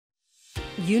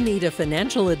You need a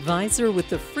financial advisor with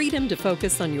the freedom to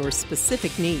focus on your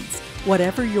specific needs.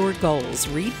 Whatever your goals,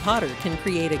 Reed Potter can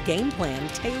create a game plan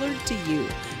tailored to you.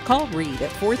 Call Reed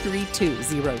at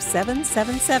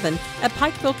 432-0777 at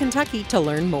Pikeville, Kentucky to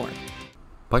learn more.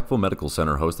 Pikeville Medical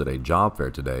Center hosted a job fair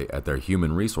today at their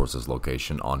Human Resources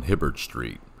location on Hibbard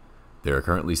Street. They are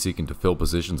currently seeking to fill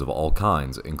positions of all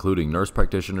kinds, including nurse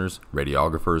practitioners,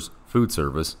 radiographers, food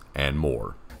service, and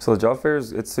more. So the job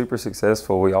fairs, it's super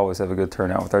successful. We always have a good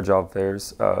turnout with our job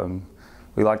fairs.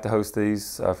 We like to host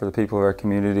these for the people of our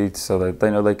community so that they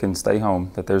know they can stay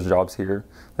home, that there's jobs here.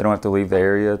 They don't have to leave the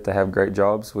area to have great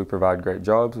jobs. We provide great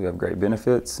jobs, we have great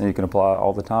benefits, and you can apply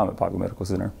all the time at Pikeville Medical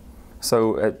Center.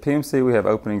 So at PMC, we have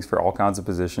openings for all kinds of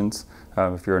positions.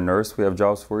 If you're a nurse, we have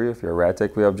jobs for you. If you're a rad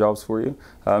tech, we have jobs for you.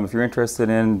 If you're interested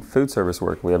in food service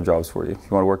work, we have jobs for you. If you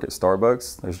want to work at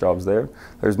Starbucks, there's jobs there.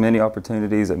 There's many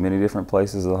opportunities at many different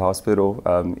places of the hospital.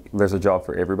 There's a job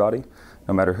for everybody.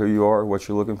 No matter who you are, what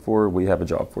you're looking for, we have a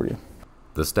job for you.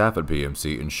 The staff at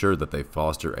PMC ensure that they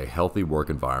foster a healthy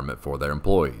work environment for their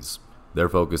employees. Their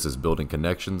focus is building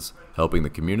connections, helping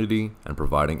the community, and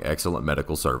providing excellent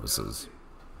medical services.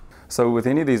 So with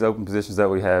any of these open positions that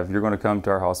we have, you're going to come to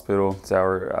our hospital. It's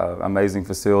our amazing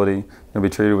facility. You'll be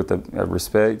treated with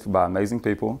respect by amazing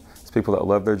people. It's people that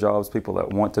love their jobs, people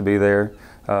that want to be there.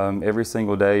 Every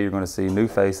single day you're going to see new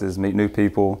faces, meet new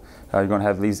people. You're going to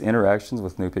have these interactions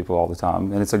with new people all the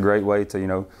time. And it's a great way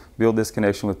to, build this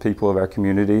connection with people of our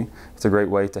community. It's a great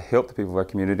way to help the people of our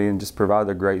community and just provide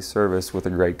a great service with a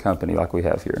great company like we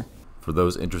have here. For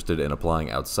those interested in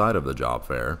applying outside of the job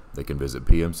fair, they can visit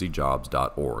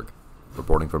pmcjobs.org.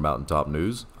 Reporting for Mountaintop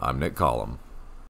News, I'm Nick Collum.